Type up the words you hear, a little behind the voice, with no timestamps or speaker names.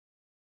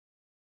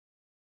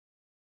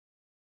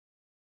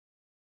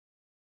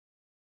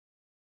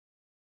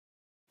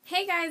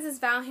Hey guys, it's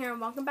Val here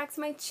and welcome back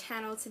to my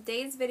channel.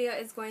 Today's video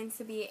is going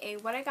to be a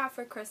what I got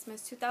for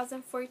Christmas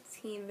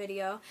 2014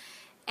 video.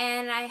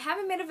 And I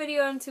haven't made a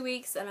video in 2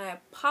 weeks and I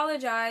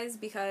apologize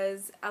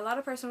because a lot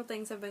of personal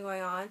things have been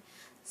going on.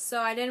 So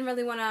I didn't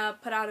really want to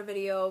put out a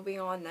video being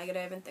all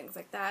negative and things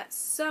like that.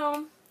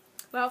 So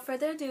without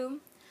further ado,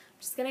 I'm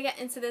just going to get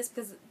into this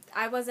because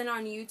I wasn't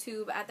on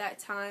YouTube at that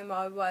time. Well,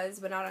 I was,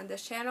 but not on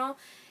this channel.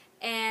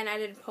 And I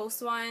didn't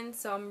post one,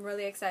 so I'm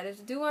really excited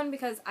to do one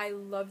because I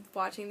loved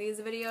watching these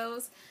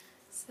videos.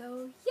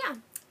 So yeah,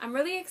 I'm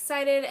really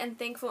excited and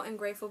thankful and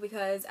grateful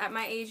because at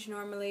my age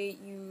normally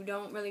you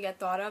don't really get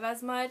thought of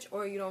as much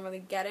or you don't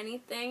really get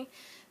anything.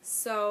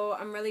 So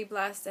I'm really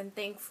blessed and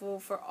thankful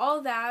for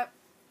all that,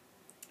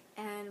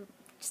 and I'm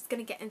just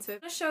gonna get into it.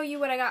 I'm gonna show you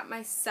what I got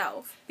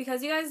myself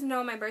because you guys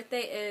know my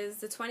birthday is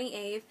the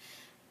 28th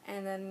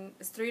and then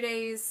it's 3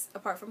 days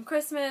apart from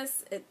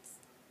Christmas. It's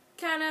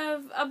kind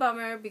of a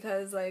bummer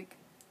because like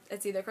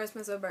it's either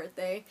Christmas or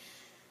birthday.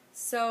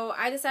 So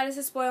I decided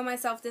to spoil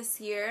myself this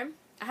year.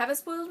 I haven't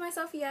spoiled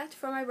myself yet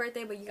for my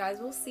birthday, but you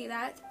guys will see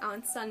that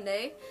on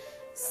Sunday.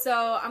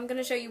 So I'm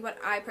gonna show you what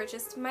I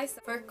purchased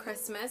myself for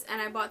Christmas, and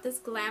I bought this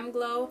Glam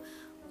Glow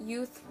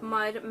Youth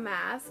Mud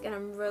Mask, and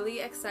I'm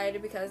really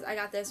excited because I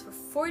got this for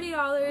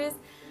 $40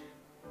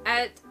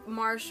 at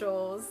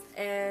Marshall's,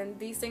 and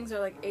these things are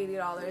like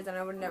 $80 and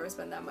I would never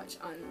spend that much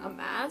on a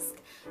mask.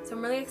 So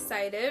I'm really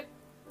excited.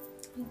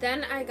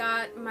 Then I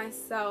got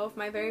myself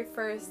my very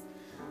first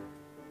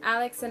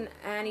Alex and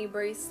Annie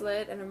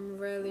bracelet, and I'm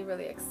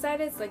really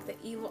excited. It's like the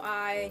evil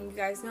eye, and you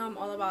guys know I'm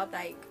all about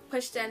like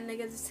push that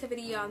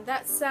negativity on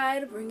that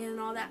side, bring in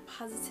all that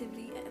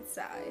positivity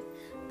inside.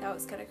 That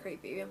was kind of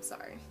creepy, I'm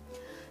sorry.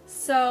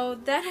 So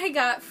then I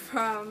got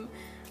from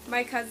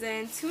my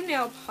cousin 2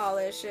 nail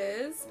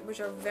polishes,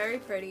 which are very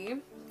pretty,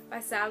 by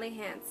Sally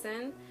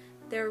Hansen.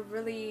 They're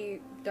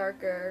really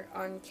darker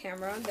on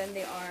camera than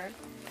they are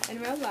in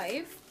real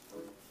life.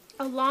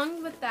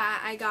 Along with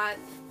that, I got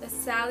the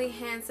Sally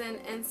Hansen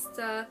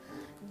Insta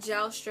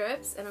Gel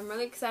Strips, and I'm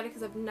really excited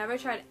because I've never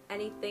tried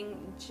anything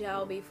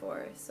gel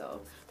before,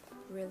 so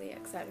really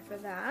excited for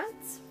that.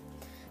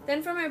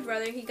 Then for my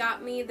brother, he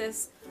got me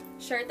this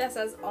shirt that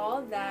says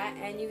all that,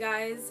 and you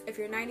guys, if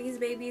you're 90s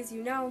babies,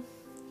 you know,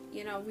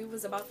 we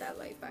was about that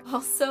life.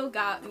 Also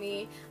got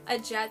me a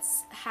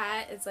Jets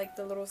hat. It's like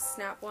the little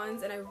snap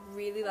ones, and I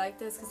really like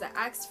this because I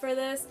asked for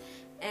this,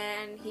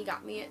 and he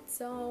got me it,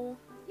 so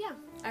yeah,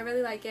 I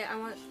really like it. I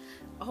want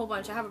a whole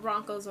bunch. I have a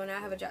Broncos one, I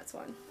have a Jets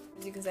one.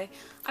 As you can say,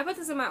 I put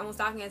this in my own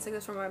stocking. I took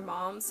this from my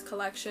mom's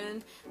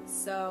collection.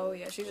 So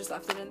yeah, she just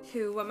left it in.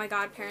 To what my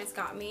godparents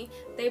got me.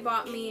 They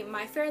bought me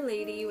My Fair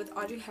Lady with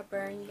Audrey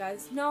Hepburn. You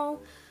guys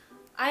know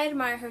I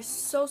admire her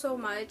so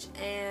much,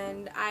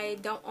 and I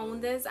don't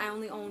own this. I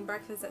only own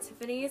Breakfast at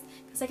Tiffany's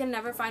because I can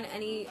never find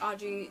any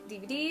Audrey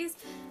DVDs.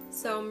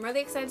 So I'm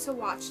really excited to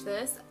watch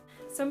this.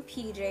 Some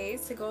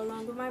PJs to go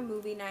along with my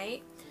movie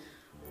night.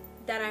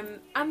 That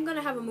I'm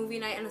gonna have a movie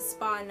night and a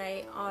spa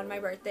night on my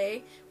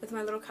birthday with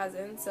my little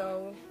cousin,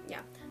 so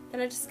yeah.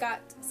 Then I just got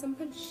some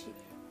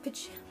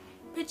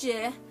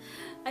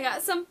I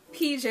got some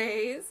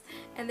PJs,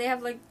 and they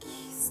have like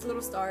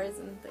little stars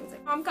and things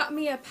like that. Mom got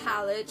me a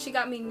palette. She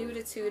got me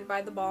Nuditude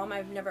by The Balm.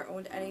 I've never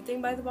owned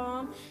anything by The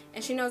Balm,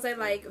 and she knows I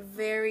like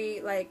very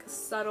like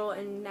subtle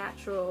and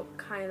natural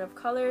kind of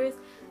colors.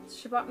 So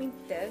she bought me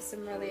this.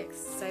 I'm really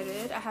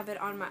excited. I have it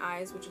on my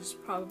eyes, which is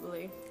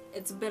probably,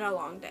 it's been a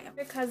long day.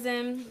 Your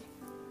cousin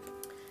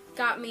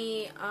got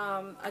me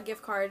a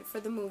gift card for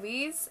the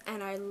movies,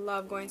 and I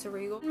love going to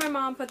Regal. My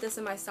mom put this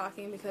in my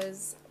stocking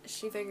because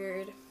she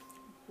figured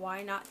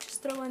why not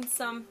just throw in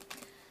some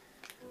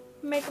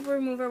makeup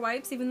remover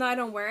wipes, even though I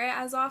don't wear it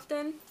as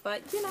often,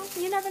 but you know,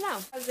 you never know.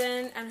 My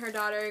cousin and her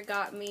daughter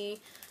got me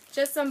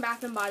just some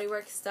Bath and Body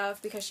Works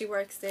stuff because she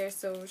works there,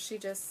 so she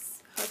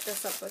just hooked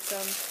us up with some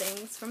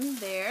things from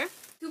there.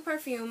 2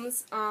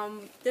 perfumes.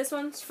 This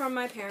one's from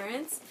my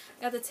parents.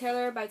 I got the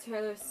Taylor by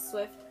Taylor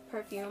Swift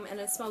perfume, and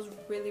it smells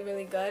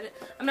really good.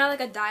 I'm not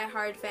like a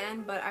die-hard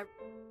fan, but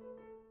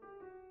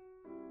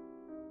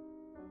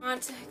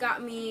Aunt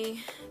got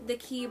me The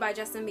Key by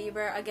Justin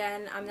Bieber.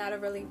 Again, I'm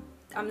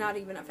not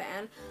even a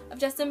fan of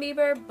Justin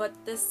Bieber, but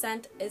this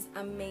scent is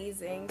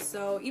amazing.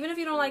 So even if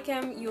you don't like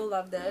him, you'll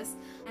love this.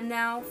 And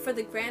now for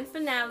the grand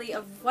finale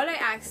of what I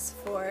asked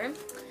for.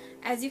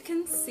 As you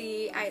can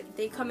see,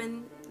 they come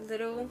in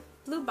little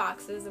blue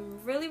boxes.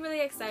 I'm really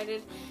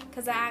excited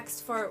because I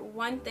asked for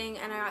 1 thing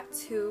and I got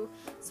 2.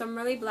 So I'm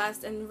really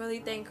blessed and really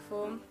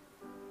thankful.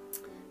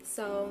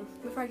 So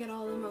before I get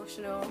all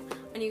emotional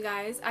on you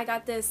guys, I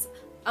got this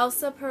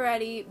Elsa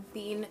Peretti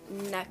bean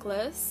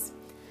necklace,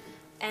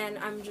 and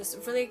I'm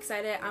just really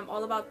excited. I'm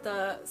all about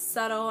the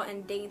subtle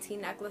and dainty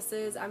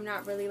necklaces. I'm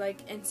not really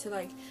like into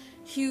like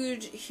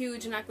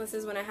huge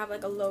necklaces when I have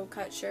like a low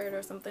cut shirt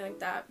or something like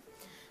that.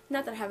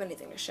 Not that I have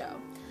anything to show.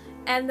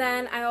 And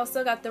then I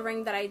also got the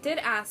ring that I did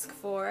ask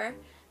for,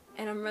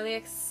 and I'm really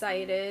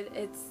excited.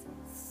 It's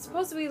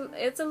supposed to be,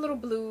 it's a little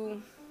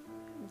blue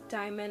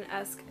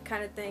diamond-esque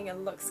kind of thing. It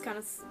looks kind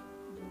of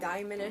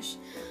diamondish.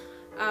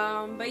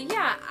 But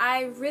yeah,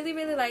 I really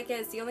like it.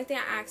 It's the only thing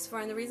I asked for,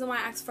 and the reason why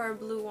I asked for a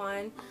blue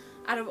one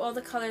out of all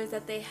the colors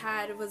that they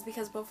had was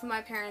because both of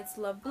my parents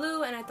love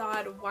blue, and I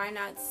thought, why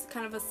not? It's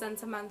kind of a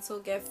sentimental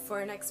gift for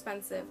an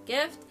expensive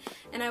gift,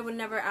 and I would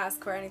never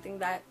ask for anything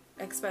that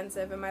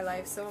expensive in my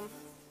life, so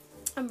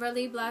I'm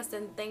really blessed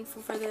and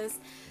thankful for this.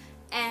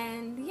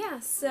 And yeah,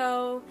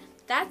 so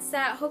that's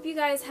that. Hope you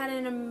guys had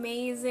an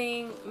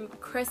amazing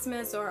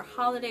Christmas or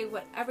holiday,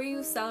 whatever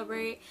you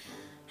celebrate.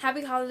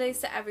 Happy holidays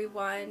to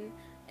everyone.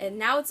 And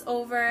now it's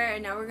over,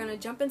 and now we're gonna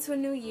jump into a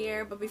new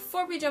year. But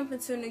before we jump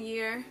into a new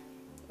year,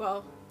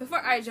 well, before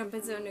I jump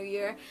into a new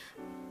year,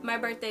 my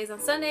birthday is on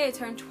Sunday. I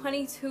turned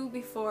 22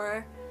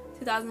 before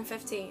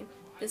 2015.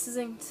 This is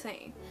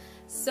insane.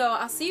 So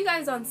I'll see you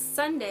guys on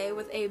Sunday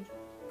with a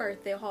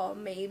birthday haul,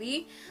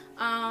 maybe.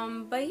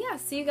 But yeah,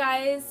 see you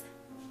guys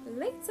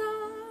later.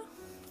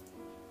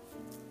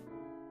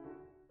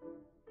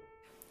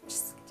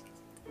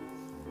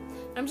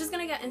 I'm just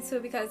gonna get into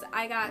it because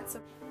I got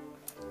some.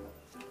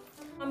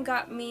 Mom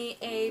got me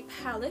a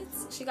palette.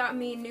 She got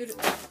me nude.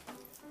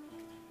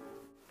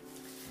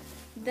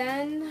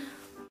 Then